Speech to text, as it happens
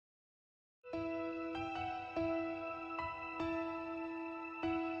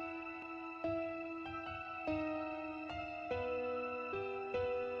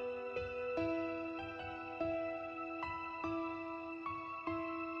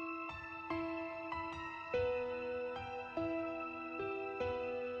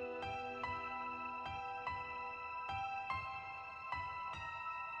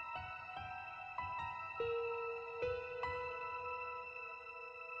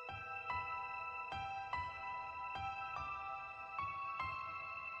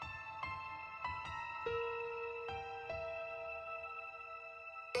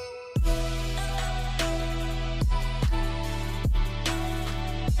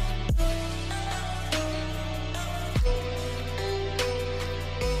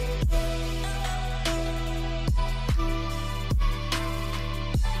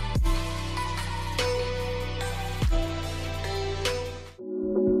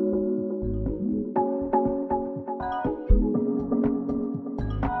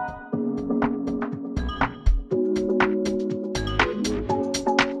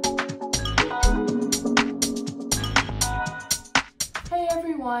Hey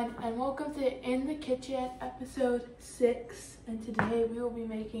everyone, and welcome to In the Kitchen, episode 6. And today we will be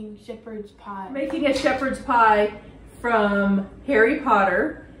making shepherd's pie. Making a shepherd's pie from Harry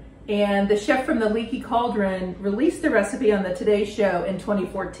Potter, and the chef from the Leaky Cauldron released the recipe on the Today Show in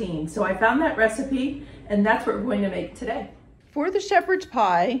 2014. So I found that recipe, and that's what we're going to make today. For the shepherd's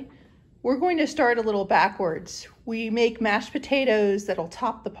pie, we're going to start a little backwards. We make mashed potatoes that'll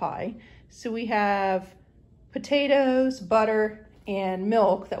top the pie. So we have potatoes, butter, and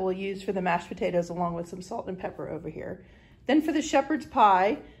milk that we'll use for the mashed potatoes, along with some salt and pepper over here. Then for the shepherd's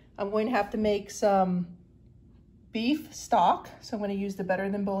pie, I'm going to have to make some beef stock. So I'm going to use the better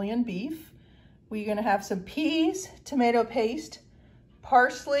than bouillon beef. We're going to have some peas, tomato paste,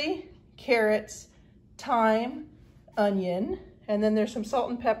 parsley, carrots, thyme, onion, and then there's some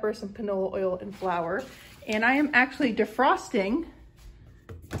salt and pepper, some canola oil, and flour. And I am actually defrosting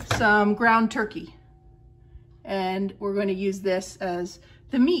some ground turkey. And we're going to use this as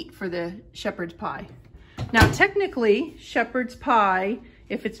the meat for the shepherd's pie. Now, technically, shepherd's pie,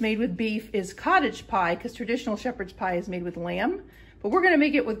 if it's made with beef, is cottage pie, because traditional shepherd's pie is made with lamb. But we're going to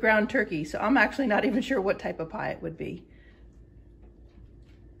make it with ground turkey, so I'm actually not even sure what type of pie it would be.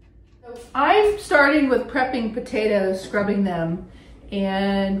 I'm starting with prepping potatoes, scrubbing them,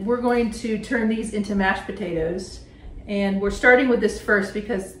 and we're going to turn these into mashed potatoes. And we're starting with this first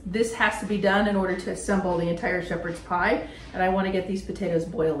because this has to be done in order to assemble the entire shepherd's pie. And I want to get these potatoes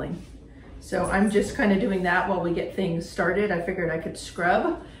boiling. So I'm just kind of doing that while we get things started. I figured I could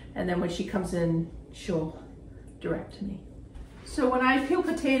scrub, and then when she comes in, she'll direct me. So when I peel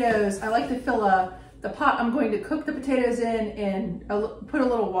potatoes, I like to fill the pot I'm going to cook the potatoes in and put a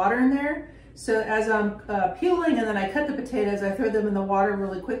little water in there. So as I'm peeling and then I cut the potatoes, I throw them in the water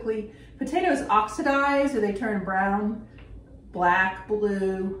really quickly. Potatoes oxidize, or they turn brown, black,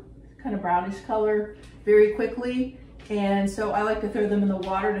 blue, kind of brownish color very quickly. And so I like to throw them in the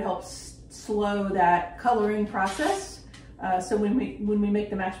water to help slow that coloring process. So when we make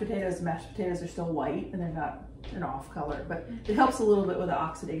the mashed potatoes are still white and they're not an off color, but it helps a little bit with the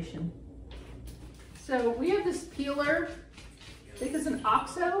oxidation. So we have this peeler. I think it's an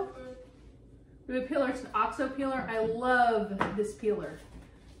OXO. We have a peeler, it's an OXO peeler. I love this peeler.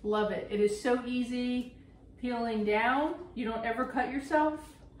 Love it. It is so easy peeling down. You don't ever cut yourself.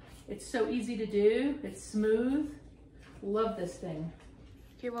 It's so easy to do. It's smooth. Love this thing.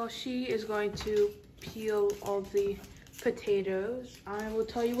 Okay, well, she is going to peel all the potatoes. I will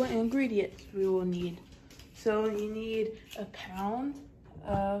tell you what ingredients we will need. So you need a pound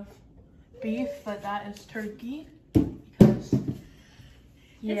of beef, but that is turkey. Because,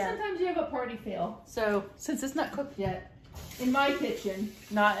 yeah. And sometimes you have a party fail. So since it's not cooked yet, in my kitchen,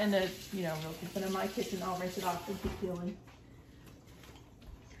 not in the real kitchen, in my kitchen, I'll rinse it off and keep peeling.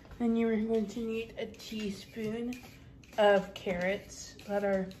 Then you are going to need a teaspoon of carrots that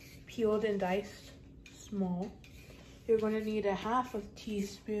are peeled and diced small. You're going to need a half a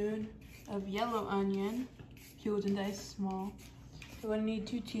teaspoon of yellow onion, peeled and diced small. You're going to need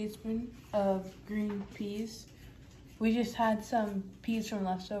 2 teaspoons of green peas. We just had some peas from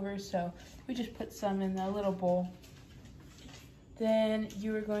leftovers, so we just put some in a little bowl. Then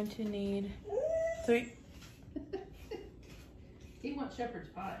you are going to need 3. He wants shepherd's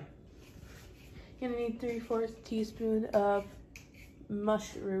pie. You're gonna need 3/4 teaspoon of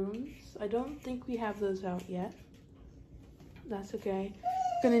mushrooms. I don't think we have those out yet. That's okay.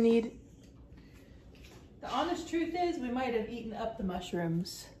 Gonna need. The honest truth is, we might have eaten up the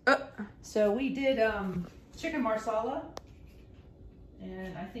mushrooms. So we did chicken marsala,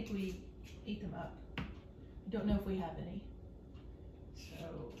 and I think we ate them up. I don't know if we have any.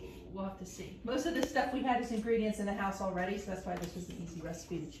 So we'll have to see. Most of the stuff we had is ingredients in the house already, so that's why this was an easy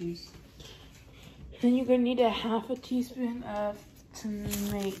recipe to choose. Then you're gonna need a half a teaspoon of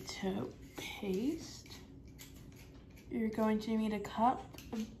tomato paste. You're going to need a cup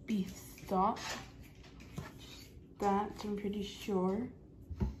of beef stock. Just that, I'm pretty sure.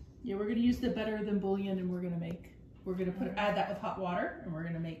 Yeah, we're gonna use the better than bouillon, and we're gonna add that with hot water, and we're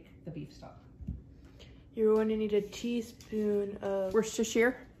gonna make the beef stock. You're going to need a teaspoon of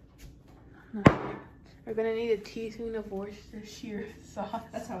Worcestershire. We're going to need a teaspoon of Worcestershire sauce.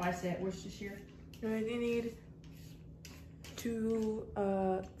 That's how I say it, Worcestershire. You're going to need 2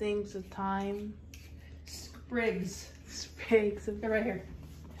 things of thyme. Sprigs of. They're right here.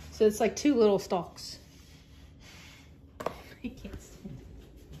 So it's like 2 little stalks. I can't see.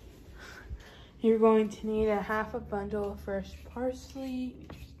 You're going to need a half a bundle of fresh parsley.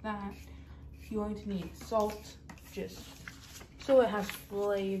 That. You're going to need salt, just so it has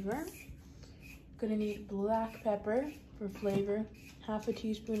flavor. Gonna need black pepper for flavor, half a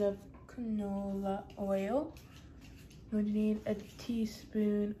teaspoon of canola oil, Going to need a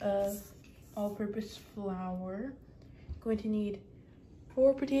teaspoon of all-purpose flour. Going to need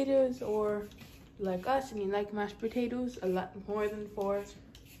 4 potatoes, or like us, I mean like mashed potatoes, a lot more than 4.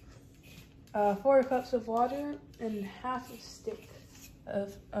 4 cups of water and half a stick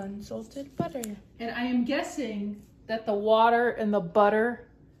of unsalted butter. And I am guessing that the water and the butter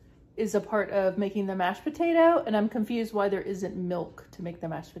is a part of making the mashed potato, and I'm confused why there isn't milk to make the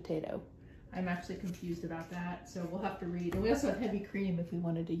mashed potato. I'm actually confused about that, so we'll have to read. And we also have heavy cream if we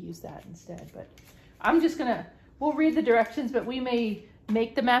wanted to use that instead, but I'm just gonna, we'll read the directions, but we may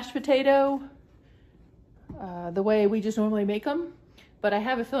make the mashed potato the way we just normally make them, but I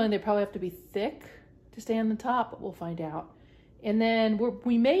have a feeling they probably have to be thick to stay on the top, but we'll find out. And then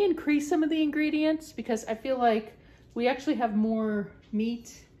we may increase some of the ingredients because I feel like we actually have more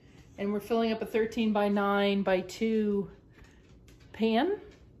meat, and we're filling up a 13 by 9 by 2 pan.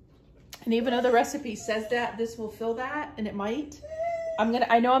 And even though the recipe says that this will fill that, and it might,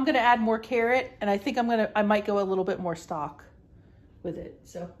 I know I'm gonna add more carrot, and I think I might go a little bit more stock with it.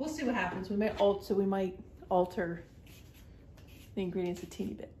 So we'll see what happens. We might alter the ingredients a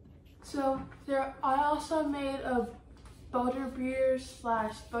teeny bit. So I also made a butterbeer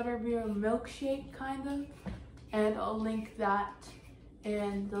 / butterbeer milkshake kind of, and I'll link that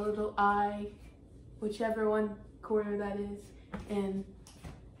and the little eye, whichever one corner that is, in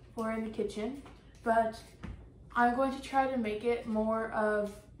the kitchen. But I'm going to try to make it more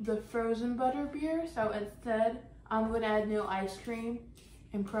of the frozen butterbeer. So instead, I'm going to add no ice cream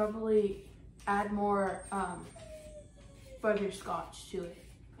and probably add more butterscotch to it.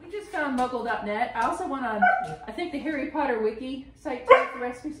 We just found muggle.net. I also went on, I think, the Harry Potter wiki site to get the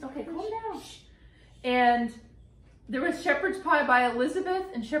recipes. Okay, calm down. And there was shepherd's pie by Elizabeth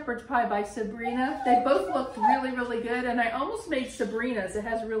and shepherd's pie by Sabrina. They both looked really, really good. And I almost made Sabrina's. It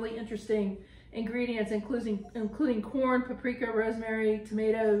has really interesting ingredients, including corn, paprika, rosemary,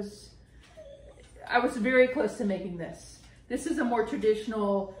 tomatoes. I was very close to making this. This is a more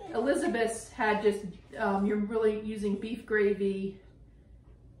traditional. Elizabeth's had just, you're really using beef gravy,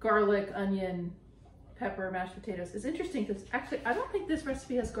 garlic, onion, pepper, mashed potatoes. It's interesting because actually I don't think this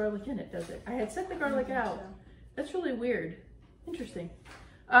recipe has garlic in it, does it? I had set the garlic out. So. That's really weird. Interesting.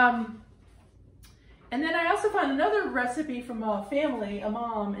 And then I also found another recipe from a family, a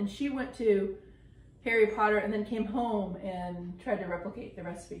mom, and she went to Harry Potter and then came home and tried to replicate the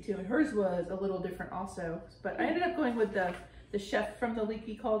recipe too. And hers was a little different also. But I ended up going with the chef from the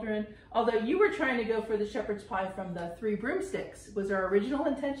Leaky Cauldron. Although you were trying to go for the shepherd's pie from the 3 broomsticks. Was our original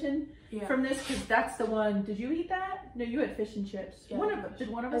intention from this? Because that's the one. Did you eat that? No, you had fish and chips. Yeah, Did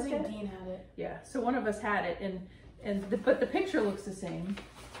one of us get it? I think Dean had it. Yeah, so one of us had it, but the picture looks the same.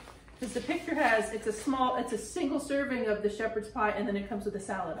 Because the picture has, it's a single serving of the shepherd's pie, and then it comes with a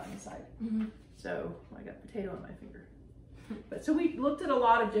salad on the side. Mm-hmm. So I got potato on my finger. But so we looked at a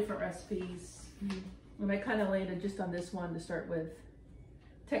lot of different recipes. Mm-hmm. And I kind of landed just on this one to start with.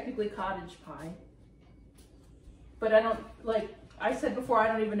 Technically cottage pie. But I don't, like I said before, I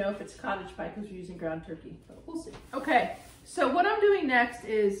don't even know if it's cottage pie because we're using ground turkey. But we'll see. Okay, so what I'm doing next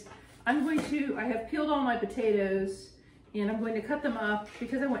is I have peeled all my potatoes and I'm going to cut them up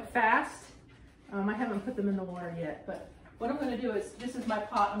because I went fast. I haven't put them in the water yet, but what I'm going to do is, this is my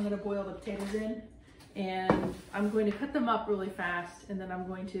pot I'm going to boil the potatoes in, and I'm going to cut them up really fast, and then I'm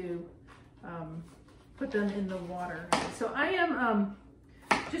going to put them in the water. So I am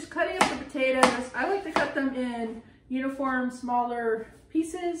just cutting up the potatoes. I like to cut them in uniform, smaller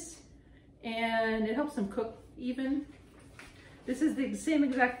pieces, and it helps them cook even. This is the same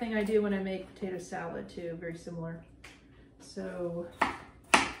exact thing I do when I make potato salad too, very similar. So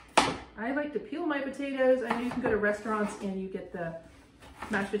I like to peel my potatoes. I know you can go to restaurants and you get the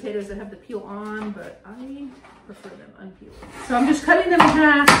mashed potatoes that have the peel on, but I prefer them unpeeled. So I'm just cutting them in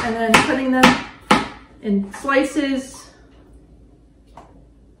half and then cutting them in slices.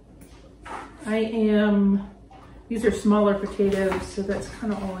 These are smaller potatoes, so that's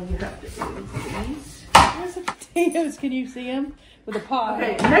kind of all you have to do with these. There's the potatoes, can you see them? With a pot.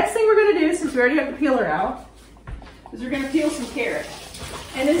 Okay, next thing we're gonna do, since we already have the peeler out, is we're gonna peel some carrot.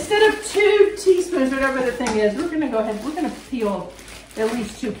 And instead of 2 teaspoons, whatever the thing is, we're gonna peel at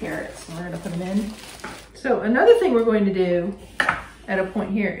least 2 carrots. And we're gonna put them in. So another thing we're going to do at a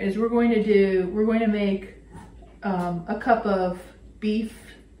point here is we're going to make a cup of beef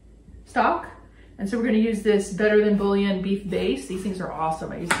stock. And so we're gonna use this Better Than Bouillon beef base. These things are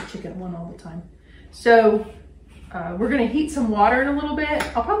awesome. I use the chicken one all the time. So we're gonna heat some water in a little bit.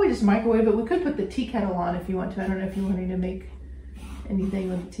 I'll probably just microwave it. We could put the tea kettle on if you want to. I don't know if you're wanting to make anything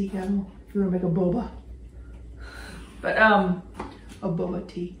with the tea kettle. If you want to make a boba. But a boba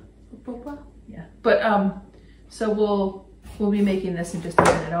tea. A boba? Yeah. But So we'll be making this in just a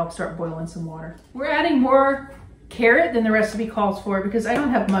minute. I'll start boiling some water. We're adding more carrot than the recipe calls for because I don't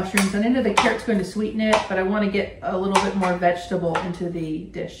have mushrooms, and I know the carrot's going to sweeten it, but I want to get a little bit more vegetable into the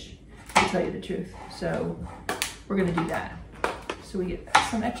dish, to tell you the truth. So we're going to do that. So we get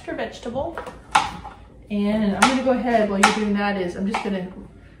some extra vegetable, and I'm going to go ahead while you're doing that is I'm just going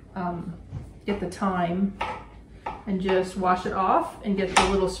to get the thyme and just wash it off and get the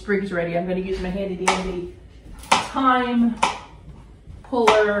little sprigs ready. I'm going to use my handy dandy thyme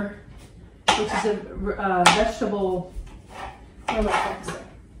puller, which is a vegetable. I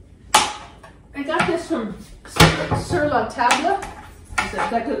got this from Sur La Table.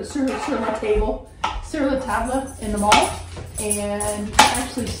 Sur La Table. Sur La Table in the mall, and you can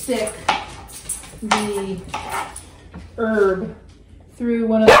actually stick the herb through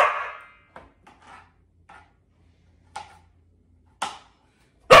one of the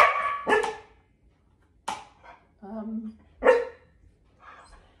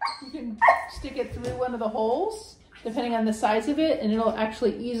you can stick it through one of the holes depending on the size of it, and it'll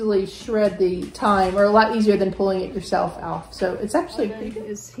actually easily shred the thyme, or a lot easier than pulling it yourself out. So it's actually pretty good.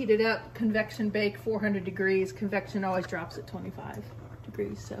 It's heated up, convection bake, 400 degrees. Convection always drops at 25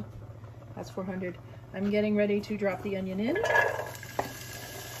 degrees, so that's 400. I'm getting ready to drop the onion in.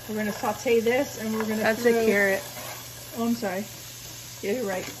 We're gonna saute this, and we're gonna That's a carrot. Oh, I'm sorry. Yeah, you're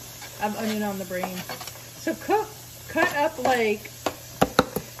right. I have onion on the brain. So cut up like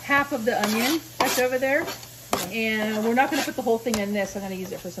half of the onion that's over there. And we're not going to put the whole thing in this. I'm going to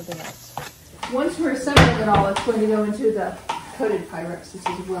use it for something else. Once we're assembling it all, it's going to go into the coated Pyrex. This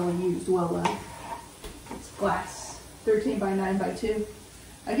is well used, it's glass, 13 by 9 by 2.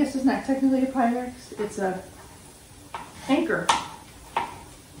 I guess it's not technically a Pyrex. It's a anchor.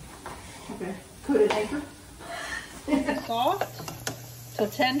 Okay, coated anchor. Soft, so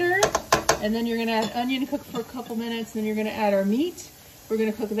tender, and then you're going to add onion, cook for a couple minutes, and then you're going to add our meat. We're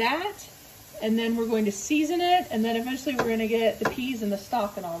going to cook that. And then we're going to season it, and then eventually we're going to get the peas and the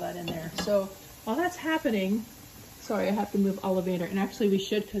stock and all that in there. So while that's happening, sorry, I have to move elevator. And actually we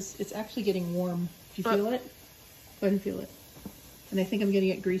should, because it's actually getting warm. Do you feel it? Go ahead and feel it. And I think I'm getting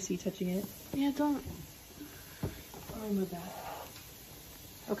it greasy touching it. Yeah, don't. I'll remove that.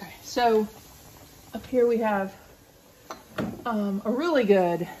 Okay, so up here we have a really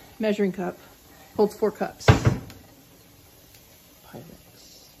good measuring cup. Holds 4 cups.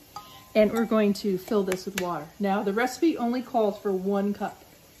 And we're going to fill this with water. Now, the recipe only calls for 1 cup.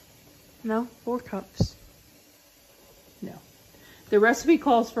 No, 4 cups. No. The recipe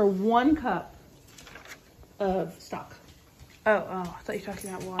calls for 1 cup of stock. Oh, I thought you were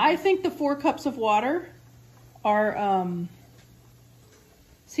talking about water. I think the 4 cups of water are,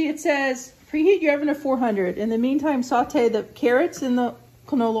 see, it says, preheat your oven to 400. In the meantime, saute the carrots in the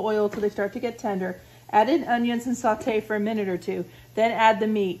canola oil till they start to get tender. Add in onions and saute for a minute or 2. Then add the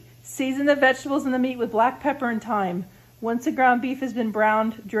meat. Season the vegetables and the meat with black pepper and thyme. Once the ground beef has been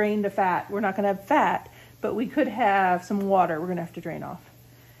browned, drain the fat. We're not going to have fat, but we could have some water we're going to have to drain off.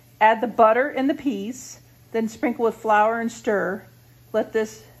 Add the butter and the peas, then sprinkle with flour and stir. Let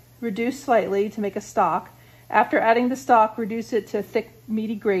this reduce slightly to make a stock. After adding the stock, reduce it to thick,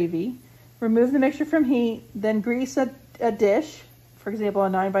 meaty gravy. Remove the mixture from heat, then grease a dish, for example, a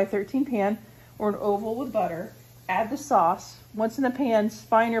 9 by 13 pan or an oval with butter. Add the sauce. Once in the pan,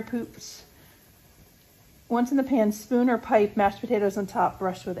 spoon or pipe mashed potatoes on top,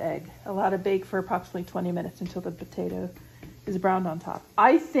 brushed with egg. Allow to bake for approximately 20 minutes until the potato is browned on top.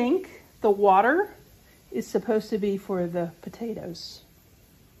 I think the water is supposed to be for the potatoes,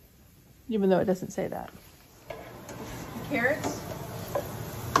 even though it doesn't say that. Carrots.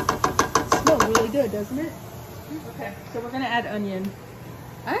 It smells really good, doesn't it? Okay, so we're gonna add onion.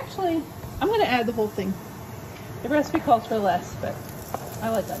 I'm gonna add the whole thing. The recipe calls for less, but I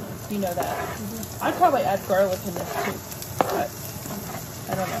like onions. You know that. I'd probably add garlic in this too, but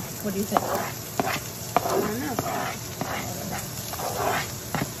I don't know. What do you think? I don't know.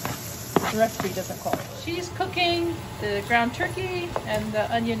 The recipe doesn't call it. She's cooking the ground turkey, and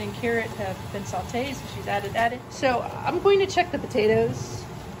the onion and carrot have been sauteed, so she's added that in. So I'm going to check the potatoes.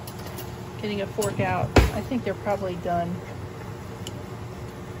 Getting a fork out. I think they're probably done.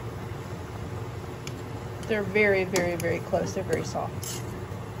 They're very, very, very close. They're very soft.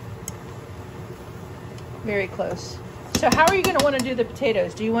 Very close. So how are you going to want to do the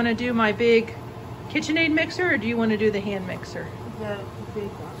potatoes? Do you want to do my big KitchenAid mixer, or do you want to do the hand mixer? The big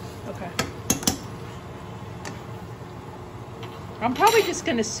one. Okay. I'm probably just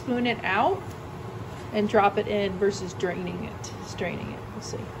going to spoon it out and drop it in versus straining it. We'll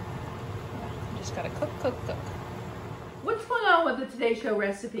see. Yeah, just got to cook. What's going on with the Today Show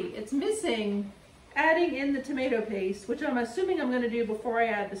recipe? It's missing adding in the tomato paste, which I'm assuming I'm going to do before I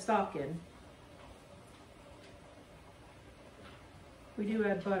add the stock in. We do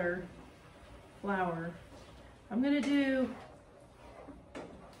add butter, flour. I'm going to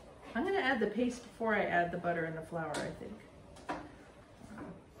add the paste before I add the butter and the flour, I think.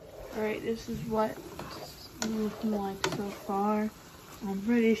 All right, this is what it's looking like so far. I'm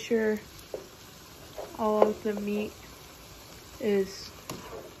pretty sure all of the meat is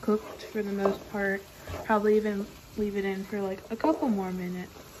cooked for the most part. Probably even leave it in for like a couple more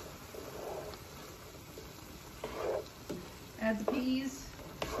minutes. Add the peas.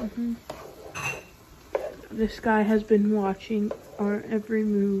 This guy has been watching our every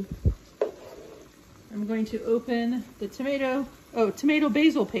move. I'm going to open the tomato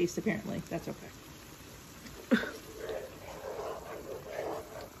basil paste apparently. That's okay.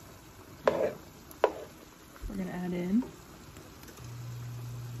 We're going to add in.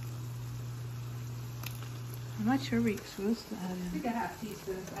 How much are we supposed to add I in? think a half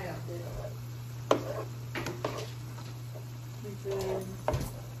teaspoon. I upped it.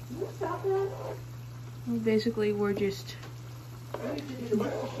 Can you stop that? Well, basically, we're just... We have to do the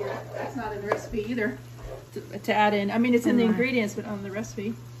Worcestershire. That's not in the recipe either. To add in. I mean, it's in the ingredients, but on the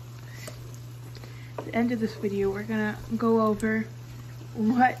recipe. At the end of this video, we're gonna go over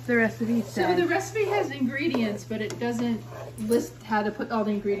what the recipe says. So the recipe has ingredients, but it doesn't list how to put all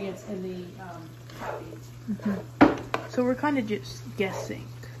the ingredients in the copy. So we're kind of just guessing.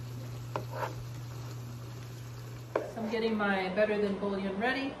 So I'm getting my better than bouillon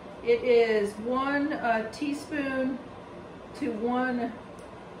ready. It is 1 teaspoon to 1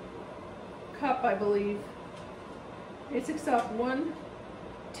 cup, I believe. It's 1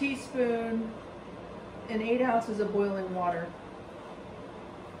 teaspoon and 8 ounces of boiling water.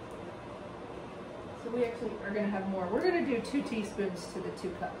 So we actually are going to have more. We're going to do 2 teaspoons to the 2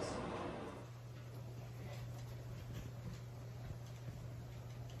 cups.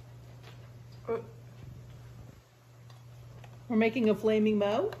 We're making a flaming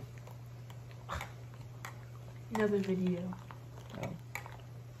moe. Another video. Oh.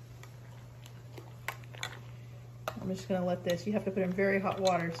 I'm just going to let this, you have to put in very hot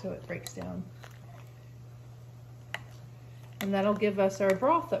water so it breaks down. And that'll give us our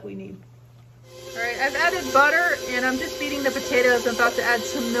broth that we need. All right, I've added butter and I'm just beating the potatoes. I'm about to add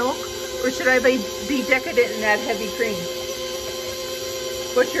some milk, or should I be decadent and add heavy cream?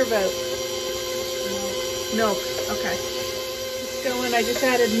 What's your vote? Milk, okay. Let's go in, I just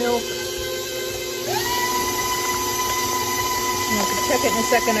added milk. And I can check it in a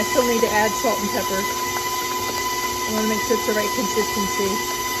second. I still need to add salt and pepper. I want to make sure it's the right consistency.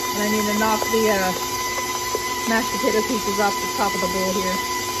 And I need to knock the mashed potato pieces off the top of the bowl here.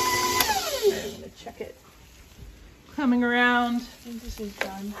 I'm going to check it. Coming around. I think this is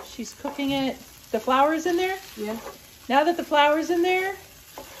done. She's cooking it. The flour's in there? Yeah. Now that the flour's in there,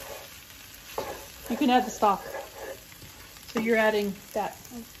 you can add the stock. So you're adding that.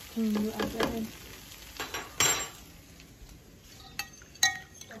 Can you add that in?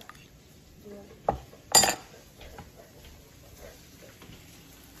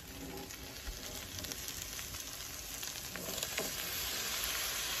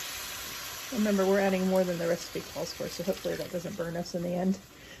 Remember, we're adding more than the recipe calls for, so hopefully that doesn't burn us in the end.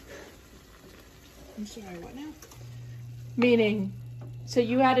 I'm sorry, what now? Meaning, so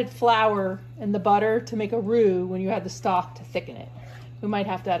you added flour and the butter to make a roux when you had the stock to thicken it. We might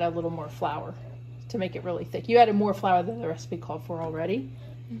have to add a little more flour to make it really thick. You added more flour than the recipe called for already,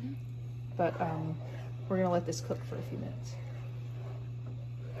 but we're gonna let this cook for a few minutes.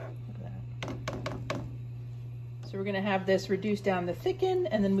 Look at that. So we're gonna have this reduced down to thicken,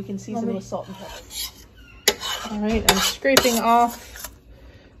 and then we can season it with salt and pepper. All right, I'm scraping off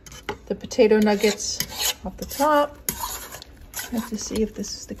the potato nuggets off the top. I have to see if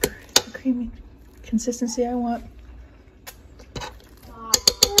this is the creamy consistency I want. I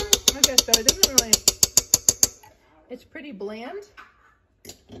guess so. It doesn't really, it's pretty bland.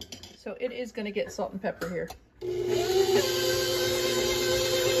 So it is gonna get salt and pepper here.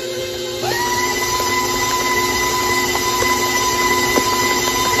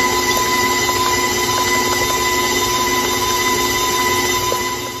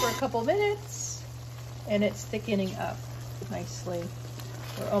 For a couple minutes, and it's thickening up nicely.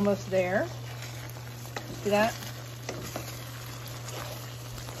 We're almost there. See that?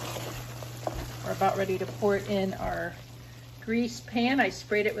 We're about ready to pour it in our grease pan. I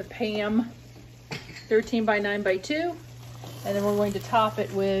sprayed it with Pam 13 by 9 by 2, and then we're going to top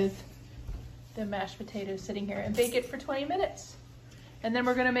it with the mashed potatoes sitting here and bake it for 20 minutes. And then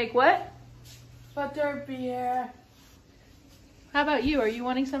we're gonna make what? Butter beer. How about you? Are you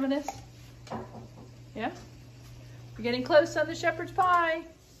wanting some of this? Yeah? We're getting close on the shepherd's pie.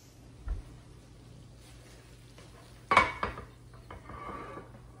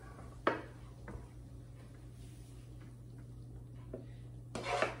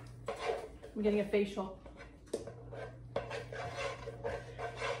 I'm getting a facial.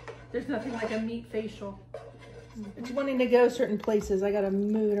 There's nothing like a meat facial. It's wanting to go certain places. I gotta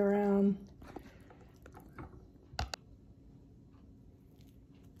move it around.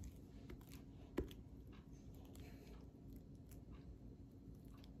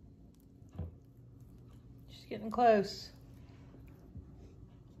 She's getting close.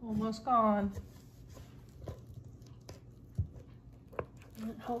 Almost gone.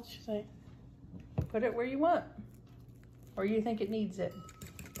 How else should I put it where you want? Or you think it needs it?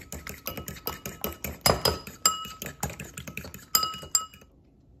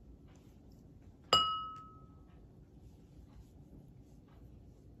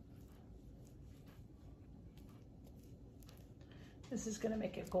 This is gonna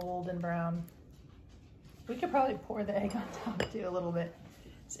make it golden brown. We could probably pour the egg on top too a little bit.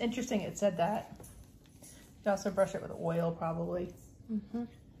 It's interesting it said that. You also brush it with oil probably. Mm-hmm.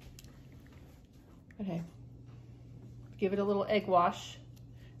 Okay. Give it a little egg wash.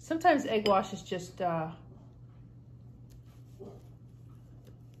 Sometimes egg wash is just the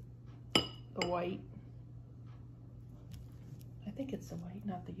white. I think it's the white,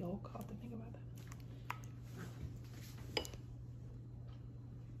 not the yolk. I'll have to think about that.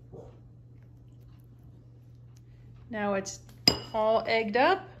 Now it's all egged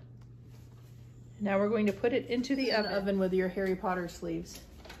up. Now we're going to put it into the oven with your Harry Potter sleeves.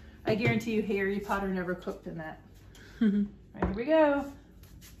 I guarantee you Harry Potter never cooked in that. Right, here we go.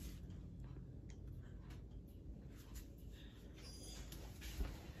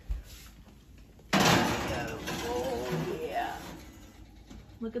 Oh yeah.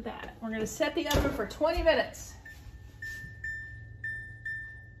 Look at that. We're gonna set the oven for 20 minutes.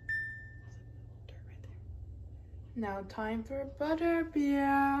 Now time for butter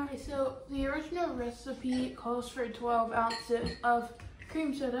beer. Okay, so the original recipe calls for 12 ounces of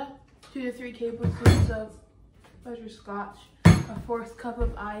cream soda, 2 to 3 tablespoons of butterscotch, a 1/4 cup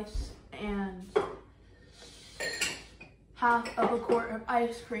of ice, and half of a quart of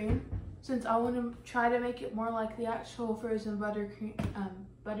ice cream. Since I want to try to make it more like the actual frozen butter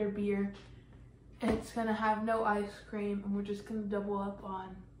beer, it's gonna have no ice cream, and we're just gonna double up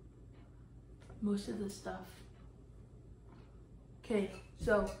on most of the stuff. Okay,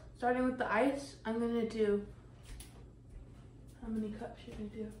 so starting with the ice, I'm gonna do, how many cups should I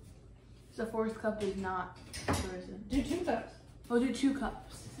do? So 1/4 cup is not frozen. Do 2 cups. We'll do 2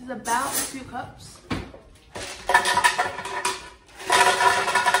 cups. This is about 2 cups.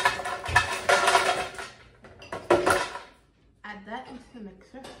 Add that into the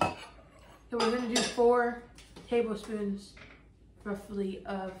mixer. So we're gonna do 4 tablespoons roughly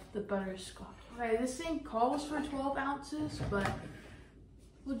of the butterscotch. Okay, this thing calls for 12 ounces, but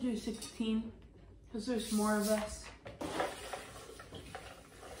we'll do 16 because there's more of us.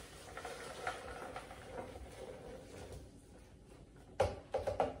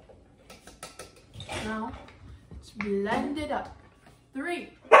 Now, let's blend it up.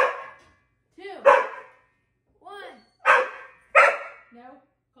 3, 2, 1. No,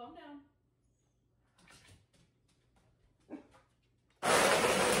 calm down.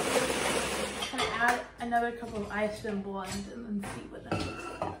 I'm gonna add another cup of ice and blend and then see what that looks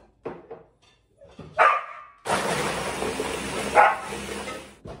like.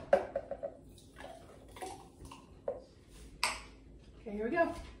 Okay, here we go.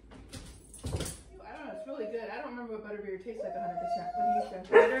 I don't know, it's really good. I don't remember what butterbeer tastes like 100%. What do you think?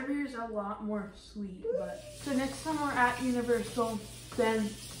 Butterbeer is a lot more sweet, but so next time we're at Universal, then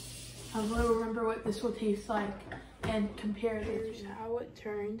I'm gonna remember what this will taste like and compare it. Here's how it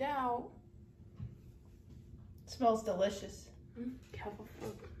turned out. It smells delicious. Couple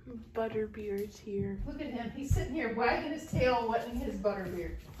of butter beers here. Look at him. He's sitting here wagging his tail, wetting his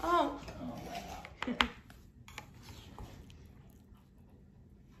butterbeer. Oh.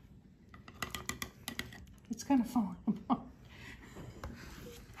 It's kind of falling apart.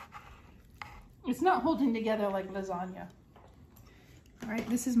 It's not holding together like lasagna. All right,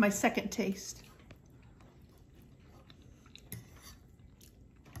 this is my second taste.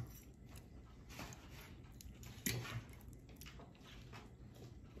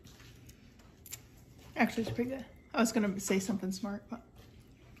 Actually, it's pretty good. I was gonna say something smart, but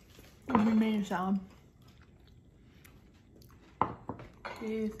we made a salad. What do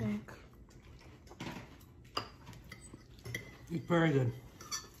you think? It's very good.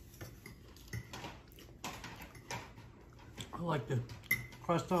 I like the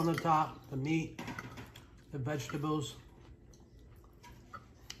crust on the top, the meat, the vegetables.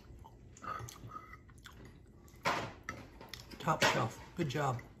 Top shelf. Good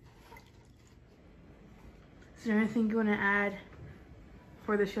job. Is there anything you want to add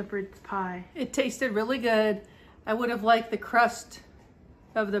for the shepherd's pie? It tasted really good. I would have liked the crust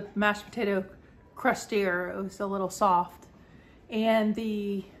of the mashed potato crustier. It was a little soft. And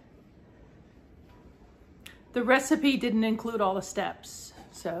the recipe didn't include all the steps.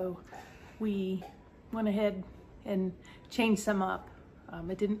 So we went ahead and changed some up.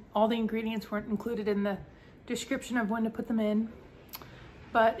 All the ingredients weren't included in the description of when to put them in,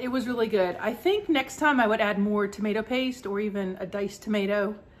 but it was really good. I think next time I would add more tomato paste or even a diced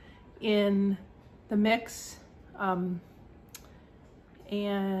tomato in the mix. And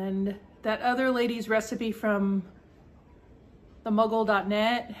that other lady's recipe from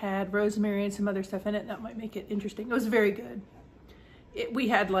themuggle.net had rosemary and some other stuff in it. That might make it interesting. It was very good. We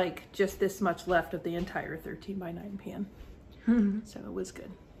had like just this much left of the entire 13 by 9 pan. So it was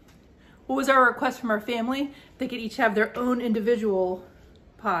good. What was our request from our family? They could each have their own individual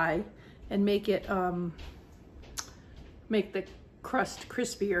pie and make it, make the crust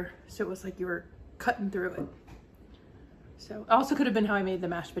crispier. So it was like you were cutting through it. So it also could have been how I made the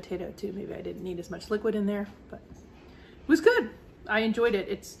mashed potato too. Maybe I didn't need as much liquid in there, but it was good. I enjoyed it.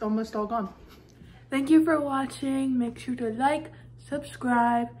 It's almost all gone. Thank you for watching. Make sure to like,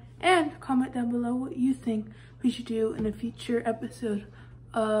 subscribe, and comment down below what you think we should do in a future episode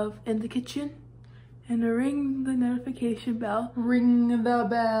of In the Kitchen. And ring the notification bell. Ring the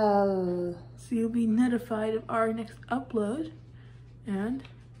bell. So you'll be notified of our next upload. And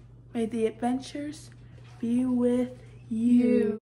may the adventures be with you.